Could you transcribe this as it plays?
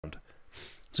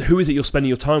So who is it you're spending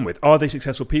your time with? Are they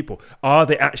successful people? Are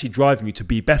they actually driving you to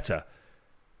be better?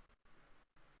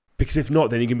 Because if not,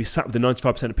 then you're going to be sat with the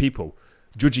 95% of people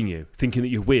judging you, thinking that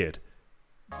you're weird.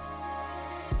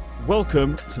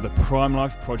 Welcome to the Prime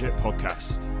Life Project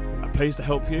podcast, a place to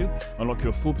help you unlock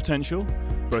your full potential,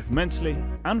 both mentally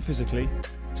and physically,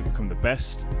 to become the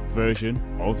best version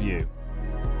of you.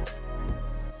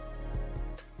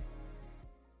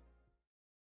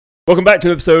 Welcome back to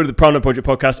an episode of the Prime Life Project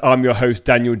podcast. I'm your host,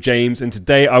 Daniel James, and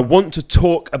today I want to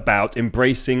talk about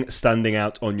embracing standing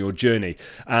out on your journey.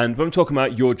 And when I'm talking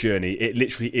about your journey, it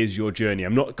literally is your journey.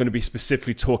 I'm not going to be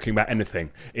specifically talking about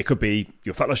anything. It could be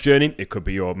your fat loss journey, it could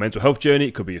be your mental health journey,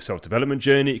 it could be your self-development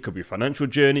journey, it could be your financial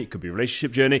journey, it could be your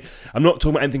relationship journey. I'm not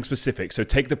talking about anything specific, so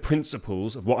take the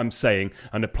principles of what I'm saying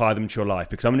and apply them to your life,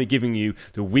 because I'm only giving you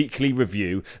the weekly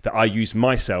review that I use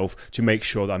myself to make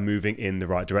sure that I'm moving in the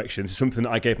right direction. This is something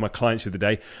that I gave my clients the other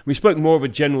day. We spoke more of a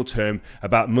general term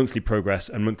about monthly progress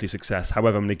and monthly success.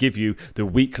 However, I'm going to give you the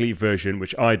weekly version,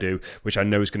 which I do, which I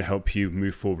know is going to help you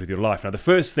move forward with your life. Now, the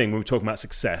first thing when we're talking about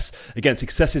success, again,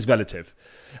 success is relative.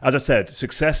 As I said,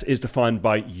 success is defined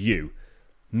by you,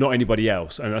 not anybody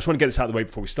else. And I just want to get this out of the way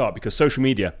before we start, because social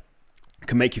media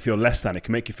can make you feel less than. It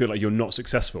can make you feel like you're not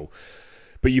successful.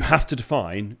 But you have to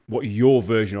define what your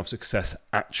version of success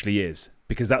actually is,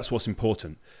 because that's what's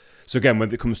important. So again,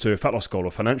 when it comes to a fat loss goal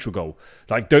or financial goal,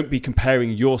 like, don't be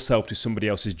comparing yourself to somebody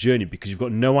else's journey, because you've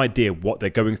got no idea what they're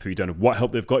going through. You don't know what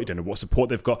help they've got. You don't know what support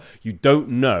they've got. You don't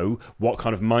know what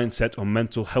kind of mindset or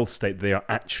mental health state they are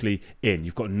actually in.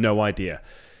 You've got no idea.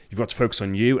 You've got to focus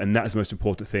on you, and that is the most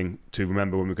important thing to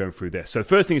remember when we're going through this. So the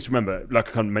first thing is to remember, like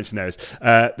I kind of mentioned there, is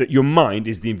that your mind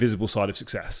is the invisible side of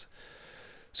success.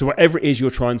 So whatever it is you're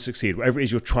trying to succeed, whatever it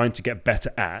is you're trying to get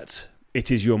better at, it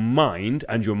is your mind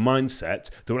and your mindset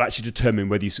that will actually determine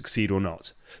whether you succeed or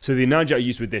not. So the analogy I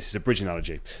use with this is a bridge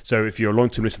analogy. So if you're a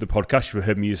long-term listener to the podcast, you've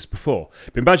heard me use this before.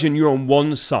 But imagine you're on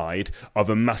one side of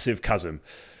a massive chasm,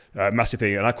 massive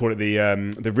thing, and I call it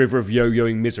the river of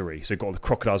yo-yoing misery. So you've got all the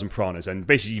crocodiles and piranhas, and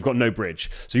basically you've got no bridge.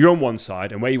 So you're on one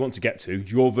side, and where you want to get to,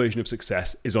 your version of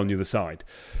success is on the other side.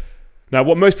 Now,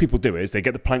 what most people do is they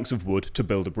get the planks of wood to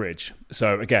build a bridge.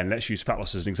 So again, let's use fat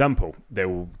loss as an example. They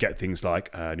will get things like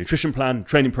a nutrition plan,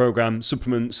 training program,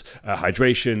 supplements,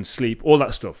 hydration, sleep, all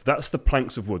that stuff. That's the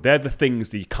planks of wood. They're the things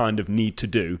that you kind of need to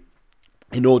do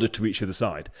in order to reach the other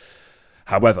side.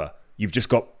 However, you've just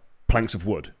got planks of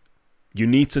wood. You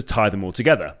need to tie them all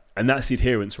together, and that's the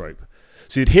adherence rope.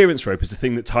 So the adherence rope is the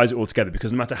thing that ties it all together,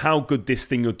 because no matter how good this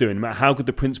thing you're doing, no matter how good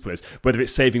the principle is, whether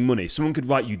it's saving money, someone could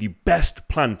write you the best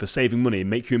plan for saving money and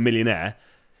make you a millionaire.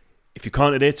 If you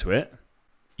can't adhere to it,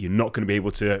 you're not going to be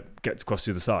able to get across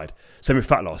the other side. Same with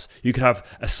fat loss. You could have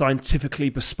a scientifically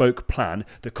bespoke plan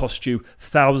that costs you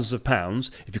thousands of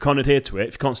pounds. If you can't adhere to it,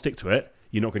 if you can't stick to it,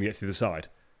 you're not going to get to the other side.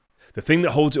 The thing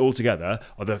that holds it all together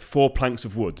are the four planks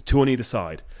of wood, the two on either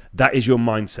side. That is your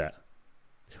mindset.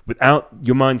 Without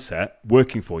your mindset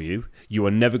working for you, you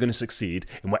are never going to succeed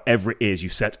in whatever it is you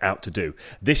set out to do.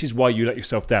 This is why you let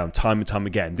yourself down time and time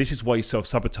again. This is why you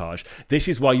self-sabotage. This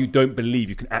is why you don't believe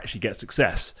you can actually get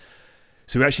success.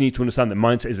 So we actually need to understand that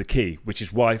mindset is the key, which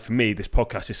is why, for me, this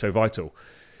podcast is so vital.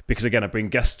 Because again, I bring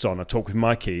guests on, I talk with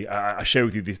Mikey, I share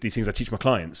with you these things I teach my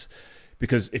clients.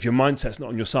 Because if your mindset's not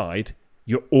on your side,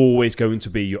 you're always going to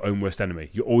be your own worst enemy.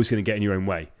 You're always going to get in your own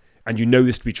way. And you know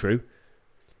this to be true.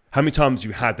 How many times have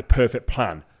you had the perfect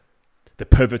plan, the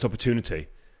perfect opportunity,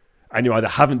 and you either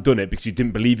haven't done it because you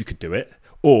didn't believe you could do it,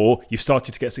 or you've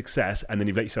started to get success and then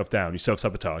you've let yourself down, you've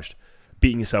self-sabotaged,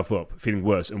 beating yourself up, feeling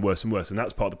worse and worse and worse, and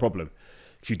that's part of the problem,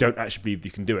 because you don't actually believe that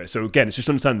you can do it. So again, it's just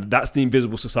understanding that's the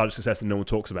invisible side of success that no one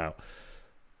talks about.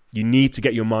 You need to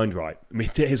get your mind right. I mean,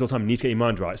 here's all the time, you need to get your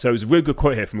mind right. So there's a really good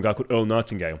quote here from a guy called Earl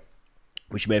Nightingale,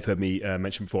 which you may have heard me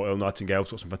mention before. Earl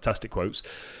Nightingale's got some fantastic quotes.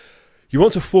 You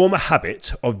want to form a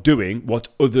habit of doing what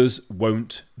others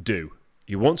won't do.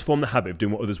 You want to form the habit of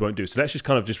doing what others won't do. So let's just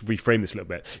kind of just reframe this a little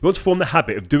bit. You want to form the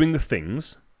habit of doing the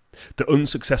things that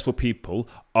unsuccessful people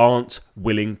aren't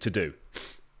willing to do.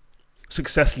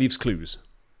 Success leaves clues.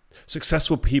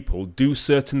 Successful people do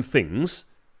certain things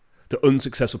that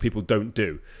unsuccessful people don't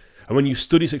do. And when you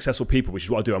study successful people, which is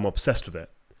what I do, I'm obsessed with it.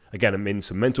 Again, I'm in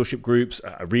some mentorship groups.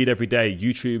 I read every day,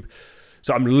 YouTube.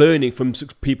 So I'm learning from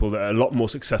people that are a lot more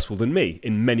successful than me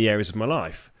in many areas of my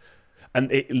life.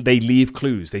 And they leave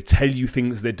clues. They tell you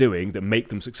things they're doing that make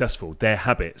them successful, their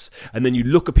habits. And then you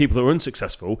look at people that are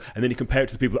unsuccessful, and then you compare it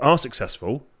to the people that are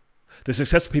successful. The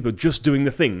successful people are just doing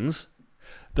the things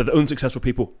that the unsuccessful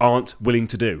people aren't willing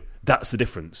to do. That's the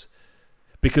difference.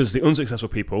 Because the unsuccessful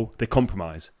people, they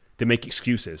compromise. They make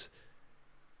excuses.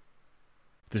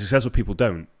 The successful people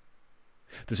don't.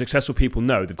 The successful people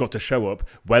know they've got to show up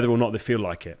whether or not they feel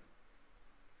like it.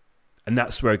 And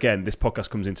that's where, again, this podcast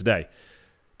comes in today.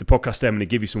 The podcast there, I'm going to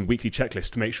give you some weekly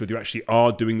checklists to make sure that you actually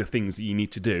are doing the things that you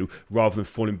need to do rather than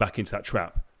falling back into that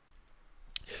trap.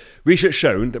 Research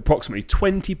shown that approximately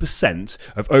 20%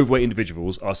 of overweight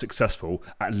individuals are successful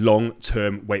at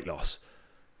long-term weight loss.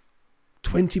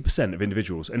 20% of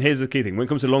individuals. And here's the key thing. When it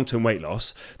comes to long-term weight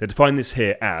loss, they define this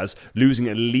here as losing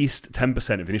at least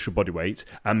 10% of initial body weight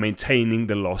and maintaining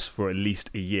the loss for at least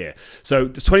a year. So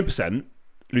there's 20%,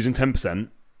 losing 10%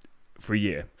 for a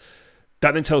year.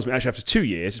 That then tells me actually after 2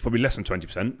 years, it's probably less than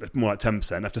 20%, it's more like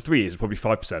 10%. After 3 years, it's probably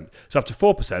 5%. So after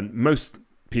 4%, most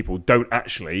people don't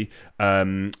actually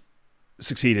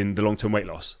succeed in the long-term weight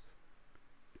loss.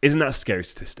 Isn't that a scary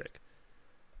statistic?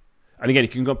 And again, you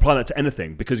can apply that to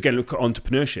anything because, again, look at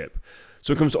entrepreneurship.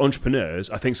 So when it comes to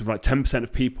entrepreneurs, I think something like 10%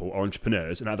 of people are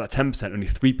entrepreneurs, and out of that 10%, only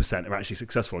 3% are actually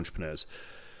successful entrepreneurs.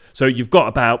 So you've got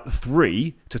about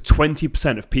 3 to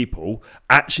 20% of people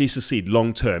actually succeed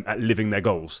long-term at living their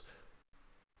goals.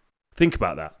 Think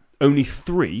about that. Only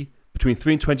between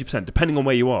 3 and 20%, depending on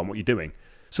where you are and what you're doing.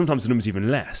 Sometimes the number's even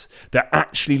less. They're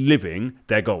actually living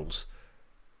their goals.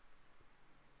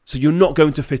 So you're not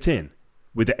going to fit in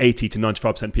with the 80 to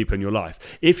 95% of people in your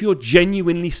life. If you're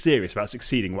genuinely serious about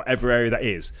succeeding, whatever area that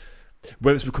is,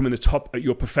 whether it's becoming the top at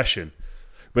your profession,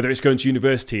 whether it's going to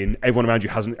university and everyone around you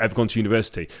hasn't ever gone to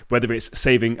university, whether it's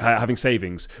having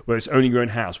savings, whether it's owning your own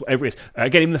house, whatever it is,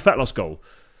 again, even the fat loss goal,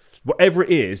 whatever it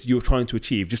is you're trying to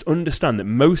achieve, just understand that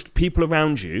most people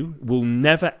around you will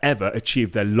never, ever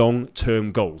achieve their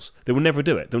long-term goals. They will never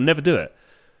do it. They'll never do it.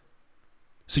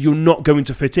 So you're not going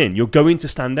to fit in. You're going to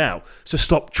stand out. So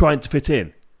stop trying to fit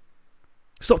in.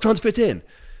 Stop trying to fit in.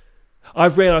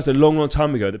 I've realised a long, long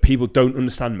time ago that people don't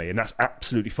understand me, and that's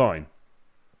absolutely fine.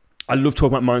 I love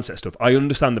talking about mindset stuff. I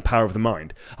understand the power of the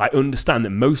mind. I understand that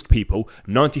most people,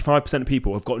 95% of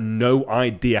people, have got no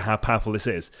idea how powerful this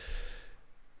is.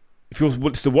 If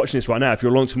you're still watching this right now, if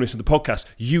you're a long-term listener to the podcast,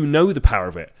 you know the power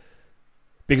of it.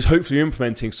 Because hopefully you're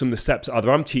implementing some of the steps that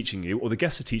either I'm teaching you or the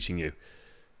guests are teaching you.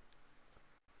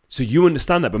 So you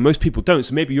understand that, but most people don't.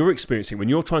 So maybe you're experiencing when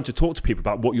you're trying to talk to people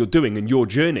about what you're doing and your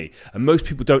journey, and most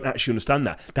people don't actually understand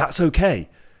that. That's okay.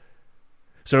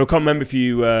 So I can't remember if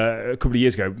you, a couple of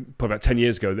years ago, probably about 10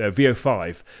 years ago,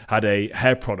 VO5 had a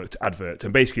hair product advert,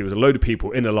 and basically it was a load of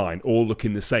people in a line, all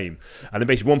looking the same. And then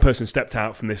basically one person stepped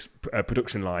out from this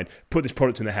production line, put this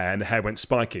product in the hair, and the hair went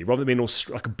spiky. Rather than being all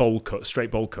like a bowl cut,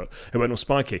 straight bowl cut, it went all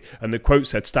spiky. And the quote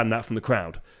said, "Stand out from the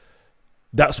crowd."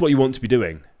 That's what you want to be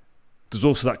doing. There's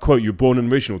also that quote, "You're born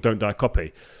an original, don't die a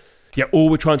copy." Yeah, all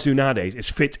we're trying to do nowadays is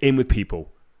fit in with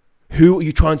people. Who are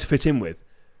you trying to fit in with?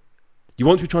 You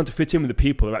want to be trying to fit in with the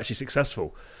people that are actually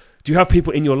successful. Do you have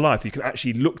people in your life that you can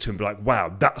actually look to and be like,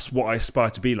 wow, that's what I aspire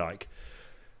to be like?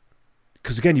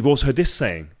 Because again, you've also heard this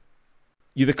saying,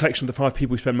 you're the collection of the 5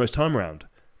 people you spend most time around.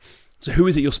 So who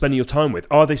is it you're spending your time with?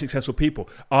 Are they successful people?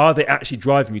 Are they actually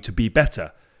driving you to be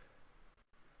better?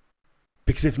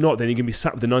 Because if not, then you're going to be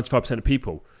sat with the 95% of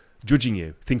people judging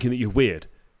you, thinking that you're weird,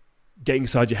 getting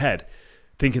inside your head,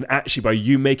 thinking actually by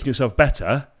you making yourself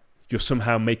better, you're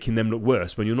somehow making them look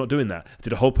worse when you're not doing that. I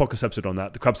did a whole podcast episode on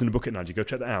that, The Crabs in the Bucket Analogy. Go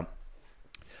check that out.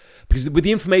 Because with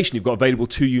the information you've got available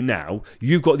to you now,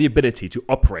 you've got the ability to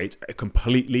operate at a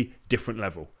completely different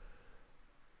level.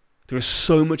 There is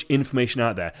so much information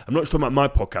out there. I'm not just talking about my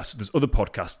podcast. There's other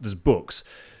podcasts. There's books.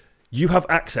 You have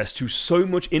access to so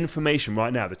much information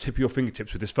right now at the tip of your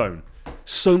fingertips with this phone.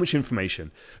 So much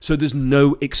information. So there's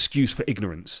no excuse for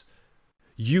ignorance.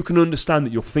 You can understand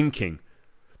that you're thinking,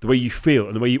 the way you feel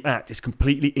and the way you act is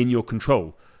completely in your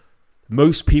control.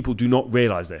 Most people do not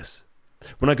realise this.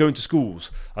 When I go into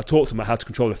schools, I talk to them about how to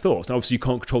control their thoughts. Now, obviously, you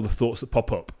can't control the thoughts that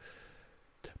pop up.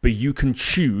 But you can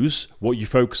choose what you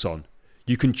focus on.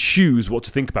 You can choose what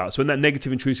to think about. So when that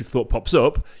negative, intrusive thought pops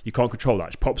up, you can't control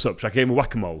that. It pops up. It's like a game of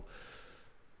whack-a-mole.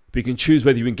 But you can choose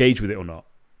whether you engage with it or not.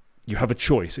 You have a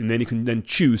choice, and then you can then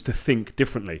choose to think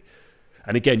differently.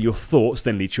 And again, your thoughts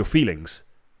then lead to your feelings.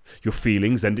 Your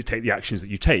feelings then dictate the actions that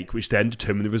you take, which then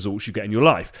determine the results you get in your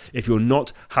life. If you're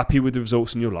not happy with the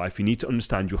results in your life, you need to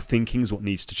understand your thinking is what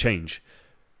needs to change.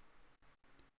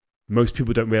 Most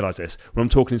people don't realise this. When I'm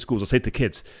talking in schools, I say to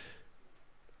kids,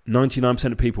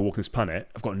 99% of people walking this planet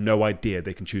have got no idea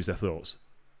they can choose their thoughts.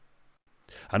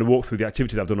 And I walk through the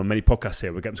activities I've done on many podcasts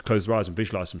here. We get them to close their eyes and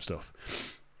visualise some stuff.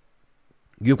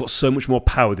 You've got so much more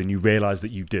power than you realise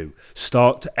that you do.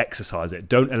 Start to exercise it.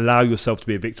 Don't allow yourself to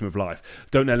be a victim of life.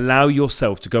 Don't allow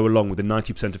yourself to go along with the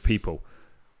 90% of people.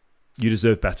 You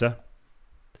deserve better.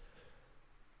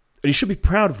 And you should be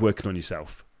proud of working on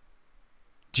yourself.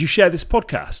 Do you share this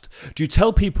podcast? Do you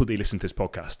tell people that you listen to this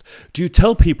podcast? Do you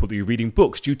tell people that you're reading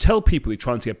books? Do you tell people that you're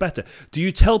trying to get better? Do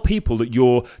you tell people that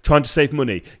you're trying to save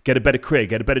money, get a better career,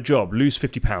 get a better job, lose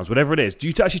 50 pounds, whatever it is? Do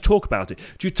you actually talk about it?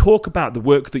 Do you talk about the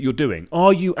work that you're doing?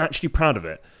 Are you actually proud of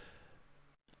it?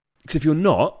 Because if you're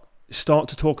not, start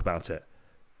to talk about it.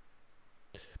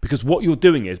 Because what you're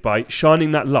doing is, by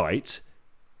shining that light,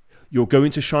 you're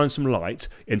going to shine some light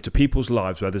into people's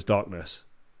lives where there's darkness.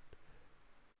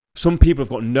 Some people have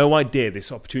got no idea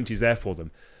this opportunity is there for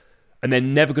them, and they're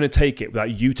never going to take it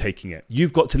without you taking it.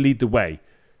 You've got to lead the way.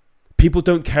 People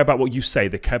don't care about what you say,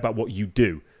 they care about what you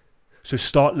do. So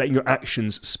start letting your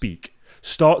actions speak.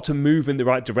 Start to move in the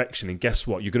right direction, and guess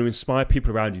what? You're going to inspire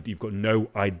people around you that you've got no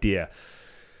idea.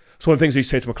 So one of the things I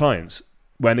used to say to my clients,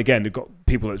 when again, they've got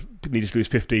people that need to lose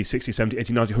 50, 60, 70,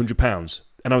 80, 90, 100 pounds,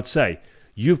 and I would say,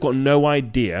 you've got no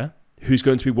idea who's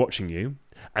going to be watching you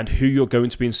and who you're going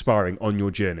to be inspiring on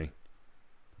your journey,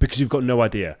 because you've got no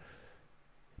idea.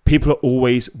 People are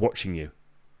always watching you.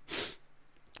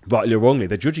 Rightly or wrongly,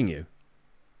 they're judging you.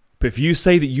 But if you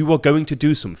say that you are going to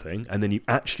do something and then you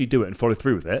actually do it and follow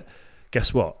through with it,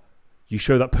 guess what? You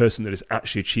show that person that it's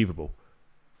actually achievable.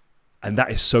 And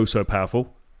that is so, so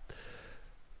powerful.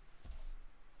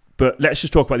 But let's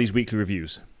just talk about these weekly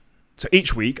reviews. So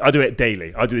each week, I do it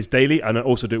daily. I do this daily and I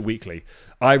also do it weekly.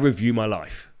 I review my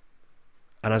life.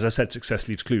 And as I said, success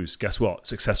leaves clues. Guess what?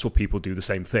 Successful people do the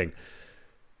same thing.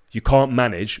 You can't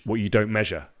manage what you don't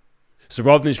measure. So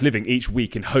rather than just living each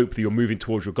week in hope that you're moving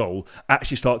towards your goal,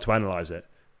 actually start to analyze it.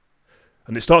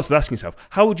 And it starts with asking yourself,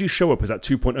 how would you show up as that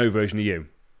 2.0 version of you?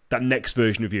 That next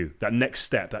version of you, that next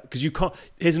step. Because you can't,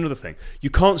 here's another thing. You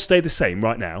can't stay the same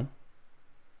right now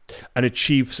and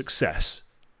achieve success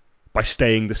by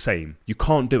staying the same. You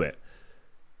can't do it.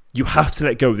 You have to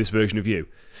let go of this version of you.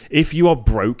 If you are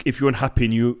broke, if you're unhappy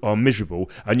and you are miserable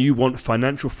and you want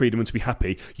financial freedom and to be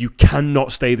happy, you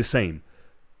cannot stay the same.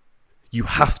 You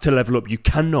have to level up. You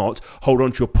cannot hold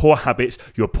on to your poor habits,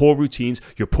 your poor routines,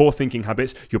 your poor thinking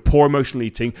habits, your poor emotional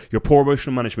eating, your poor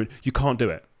emotional management. You can't do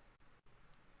it.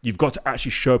 You've got to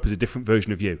actually show up as a different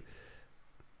version of you.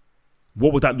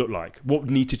 What would that look like? What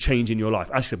would need to change in your life?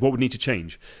 Actually, what would need to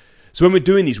change? So when we're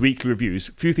doing these weekly reviews,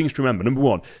 a few things to remember. Number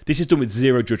one, this is done with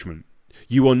zero judgment.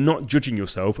 You are not judging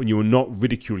yourself and you are not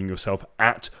ridiculing yourself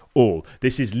at all.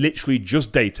 This is literally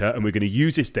just data, and we're going to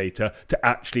use this data to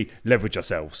actually leverage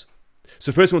ourselves.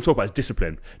 So first I want to talk about is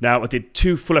discipline. Now, I did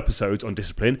 2 full episodes on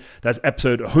discipline. That's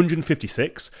episode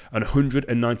 156 and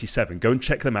 197. Go and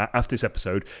check them out after this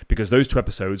episode, because those 2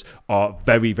 episodes are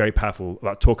very, very powerful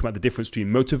about talking about the difference between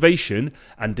motivation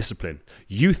and discipline.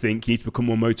 You think you need to become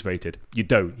more motivated. You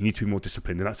don't. You need to be more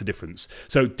disciplined, and that's the difference.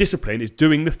 So discipline is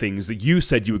doing the things that you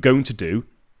said you were going to do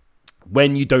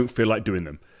when you don't feel like doing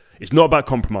them. It's not about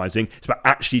compromising. It's about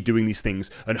actually doing these things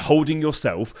and holding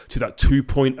yourself to that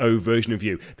 2.0 version of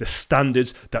you, the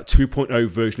standards that 2.0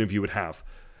 version of you would have,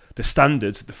 the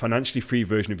standards that the financially free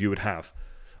version of you would have.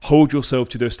 Hold yourself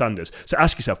to those standards. So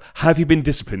ask yourself, have you been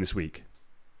disciplined this week?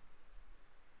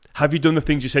 Have you done the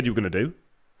things you said you were going to do?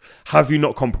 Have you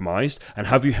not compromised? And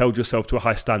have you held yourself to a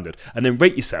high standard? And then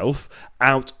rate yourself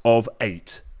out of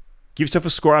 8. Give yourself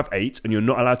a score out of 8, and you're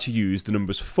not allowed to use the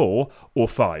numbers 4 or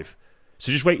 5.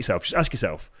 So just rate yourself, just ask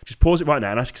yourself, just pause it right now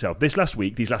and ask yourself, this last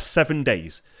week, these last 7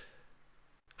 days,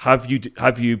 have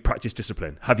you practiced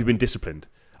discipline? Have you been disciplined?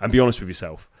 And be honest with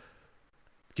yourself.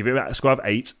 Give it a score of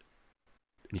 8,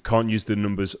 and you can't use the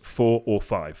numbers 4 or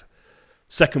 5.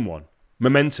 Second one,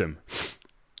 momentum.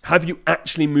 Have you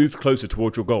actually moved closer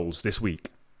towards your goals this week?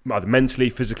 Either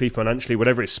mentally, physically, financially,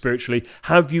 whatever it is, spiritually.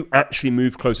 Have you actually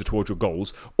moved closer towards your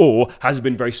goals? Or has it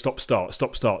been very stop-start,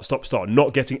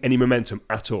 not getting any momentum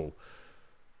at all?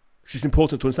 It's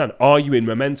important to understand, are you in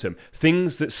momentum?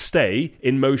 Things that stay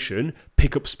in motion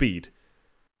pick up speed.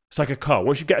 It's like a car.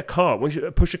 Once you get a car, once you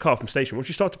push a car from station, once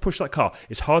you start to push that car,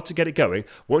 it's hard to get it going.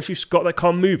 Once you've got that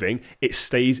car moving, it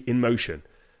stays in motion.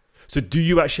 So do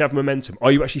you actually have momentum?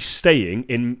 Are you actually staying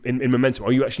in momentum?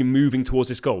 Are you actually moving towards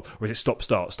this goal? Or is it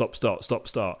stop-start?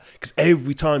 Because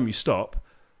every time you stop,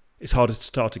 it's harder to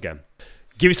start again.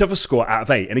 Give yourself a score out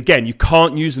of 8. And again, you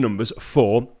can't use the numbers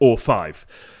 4 or 5.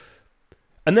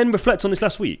 And then reflect on this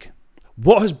last week.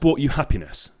 What has brought you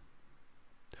happiness?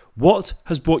 What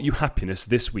has brought you happiness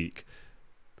this week?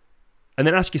 And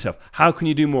then ask yourself, how can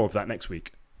you do more of that next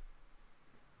week?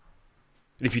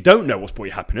 And if you don't know what's brought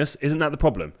you happiness, isn't that the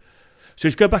problem? So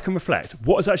just go back and reflect.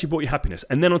 What has actually brought you happiness?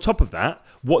 And then on top of that,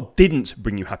 what didn't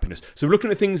bring you happiness? So we're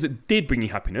looking at things that did bring you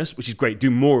happiness, which is great.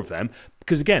 Do more of them.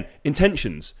 Because again,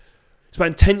 intentions. It's about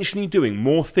intentionally doing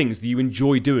more things that you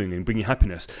enjoy doing and bring you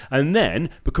happiness. And then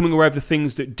becoming aware of the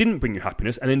things that didn't bring you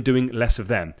happiness and then doing less of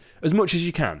them. As much as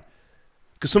you can.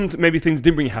 Because maybe things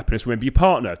didn't bring you happiness, maybe your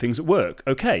partner, things at work.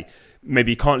 Okay,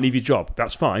 maybe you can't leave your job.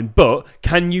 That's fine. But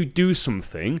can you do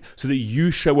something so that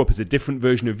you show up as a different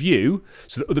version of you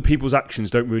so that other people's actions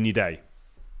don't ruin your day?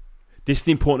 This is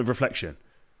the importance of reflection.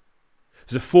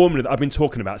 There's a formula that I've been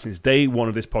talking about since day one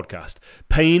of this podcast.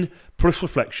 Pain plus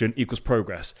reflection equals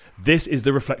progress. This is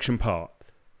the reflection part.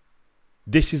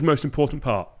 This is the most important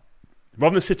part.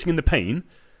 Rather than sitting in the pain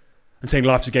and saying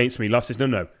life's against me, life says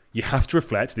no. You have to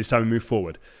reflect. This is how we move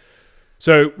forward.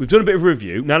 So we've done a bit of a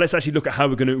review. Now let's actually look at how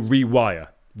we're going to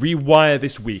rewire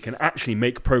this week and actually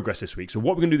make progress this week. So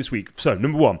what we're going to do this week. So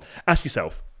number one, ask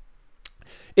yourself,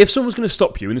 if someone's going to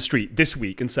stop you in the street this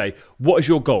week and say, what is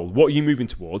your goal? What are you moving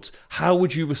towards? How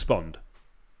would you respond?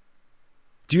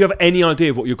 Do you have any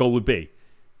idea of what your goal would be?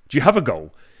 Do you have a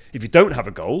goal? If you don't have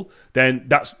a goal, then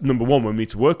that's number one we need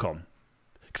to work on.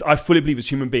 Because I fully believe as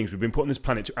human beings, we've been put on this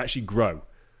planet to actually grow.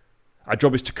 Our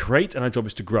job is to create and our job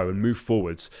is to grow and move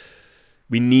forwards.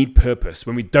 We need purpose.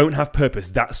 When we don't have purpose,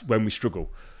 that's when we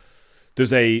struggle. There's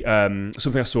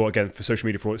something I saw, again, for social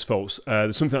media for all its faults.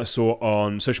 There's something I saw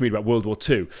on social media about World War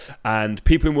II. And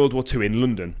people in World War II in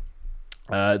London,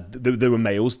 there were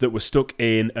males that were stuck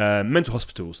in mental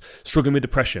hospitals, struggling with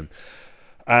depression.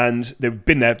 And they've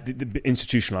been there,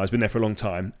 institutionalised, been there for a long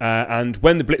time. And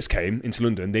when the Blitz came into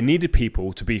London, they needed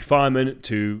people to be firemen,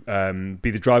 to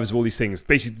be the drivers of all these things.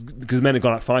 Basically, because men had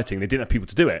gone out fighting, they didn't have people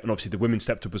to do it. And obviously the women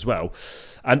stepped up as well.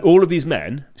 And all of these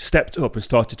men stepped up and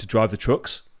started to drive the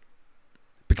trucks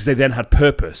because they then had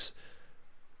purpose.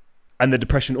 And the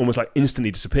depression almost like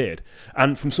instantly disappeared.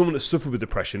 And from someone that suffered with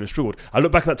depression and struggled, I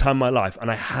look back at that time in my life and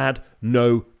I had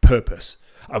no purpose.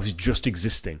 I was just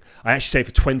existing. I actually say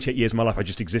for 28 years of my life, I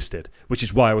just existed, which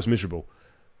is why I was miserable.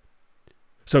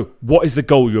 So what is the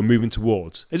goal you're moving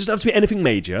towards? It doesn't have to be anything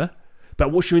major,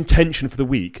 but what's your intention for the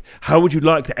week? How would you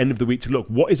like the end of the week to look?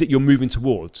 What is it you're moving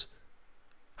towards?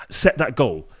 Set that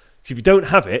goal. Because if you don't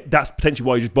have it, that's potentially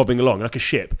why you're just bobbing along like a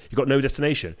ship. You've got no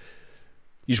destination.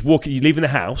 You're leaving the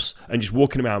house and just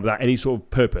walking around without any sort of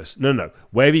purpose. No.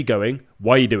 Where are you going?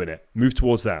 Why are you doing it? Move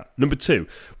towards that. Number two,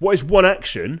 what is one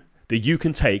action that you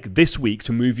can take this week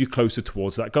to move you closer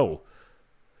towards that goal?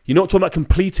 You're not talking about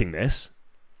completing this.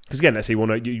 Because again, let's say one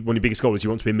of your biggest goals is you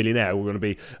want to be a millionaire or you want to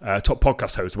be a top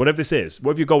podcast host, whatever this is,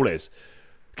 whatever your goal is.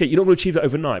 Okay, you're not going to achieve that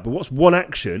overnight, but what's one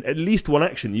action, at least one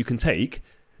action you can take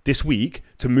this week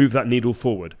to move that needle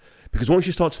forward? Because once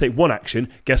you start to take one action,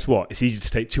 guess what? It's easy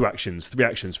to take 2 actions, 3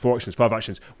 actions, 4 actions, 5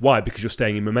 actions. Why? Because you're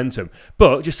staying in momentum.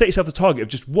 But just set yourself the target of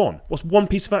just one. What's one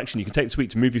piece of action you can take this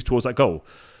week to move you towards that goal?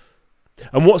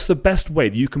 And what's the best way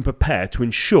that you can prepare to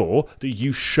ensure that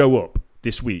you show up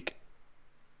this week?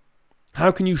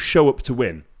 How can you show up to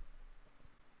win?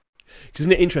 Because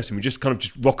isn't it interesting? We just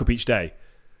rock up each day.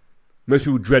 Most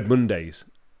people dread Mondays.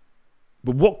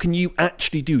 But what can you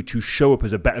actually do to show up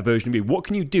as a better version of you? What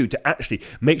can you do to actually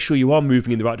make sure you are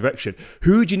moving in the right direction?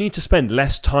 Who do you need to spend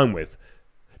less time with,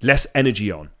 less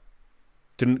energy on?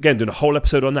 Again, doing a whole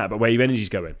episode on that, about where your energy is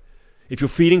going. If you're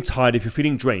feeling tired, if you're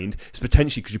feeling drained, it's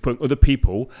potentially because you're putting other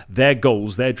people, their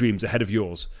goals, their dreams ahead of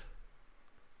yours.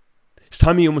 It's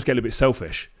time you almost get a little bit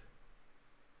selfish.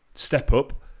 Step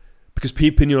up, because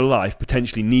people in your life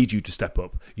potentially need you to step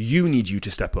up. You need you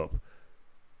to step up.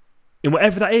 In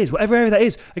whatever that is, whatever area that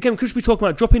is. Again, because we're talking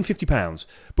about dropping £50,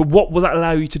 but what will that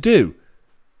allow you to do?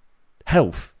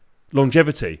 Health,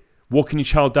 longevity, walking your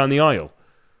child down the aisle,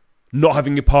 not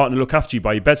having your partner look after you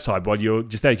by your bedside while you're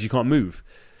just there because you can't move.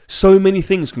 So many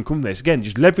things can come from this. Again,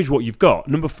 just leverage what you've got.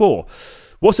 Number 4,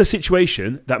 what's a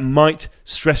situation that might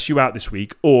stress you out this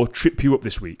week or trip you up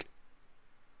this week?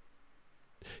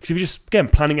 Because if you're just, again,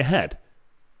 planning ahead.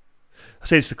 I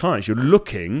say this to clients, you're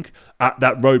looking at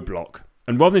that roadblock.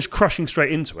 And rather than just crashing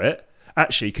straight into it,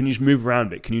 actually, can you just move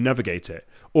around it? Can you navigate it?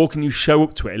 Or can you show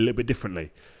up to it a little bit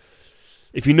differently?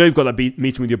 If you know you've got that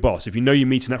meeting with your boss, if you know you're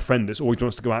meeting that friend that's always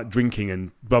wants to go out drinking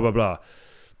and blah, blah, blah,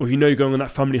 or if you know you're going on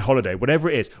that family holiday, whatever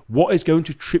it is, what is going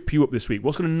to trip you up this week?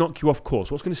 What's going to knock you off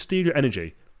course? What's going to steal your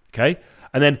energy? Okay?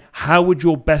 And then how would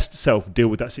your best self deal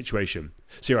with that situation?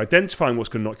 So you're identifying what's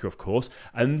going to knock you off course,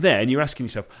 and then you're asking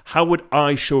yourself, how would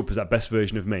I show up as that best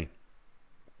version of me?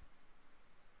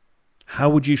 How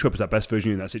would you show up as that best version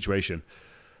of you in that situation?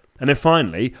 And then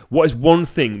finally, what is one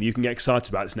thing that you can get excited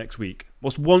about this next week?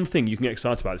 What's one thing you can get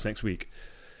excited about this next week?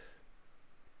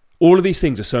 All of these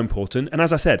things are so important. And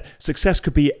as I said, success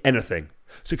could be anything.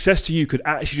 Success to you could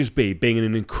actually just be being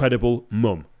an incredible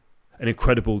mum, an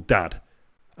incredible dad.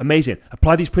 Amazing.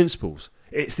 Apply these principles.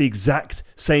 It's the exact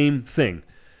same thing.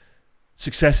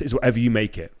 Success is whatever you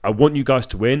make it. I want you guys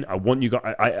to win. I want you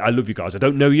guys. I love you guys. I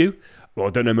don't know you. Well, I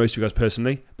don't know most of you guys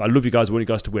personally, but I love you guys. I want you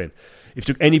guys to win. If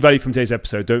you took any value from today's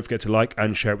episode, don't forget to like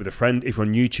and share it with a friend. If you're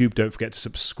on YouTube, don't forget to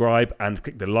subscribe and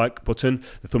click the like button,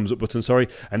 the thumbs up button, sorry.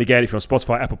 And again, if you're on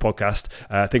Spotify, Apple Podcast,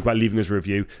 think about leaving us a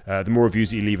review. The more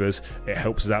reviews that you leave us, it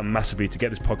helps us out massively to get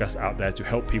this podcast out there to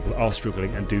help people that are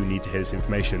struggling and do need to hear this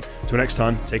information. Till next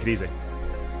time, take it easy.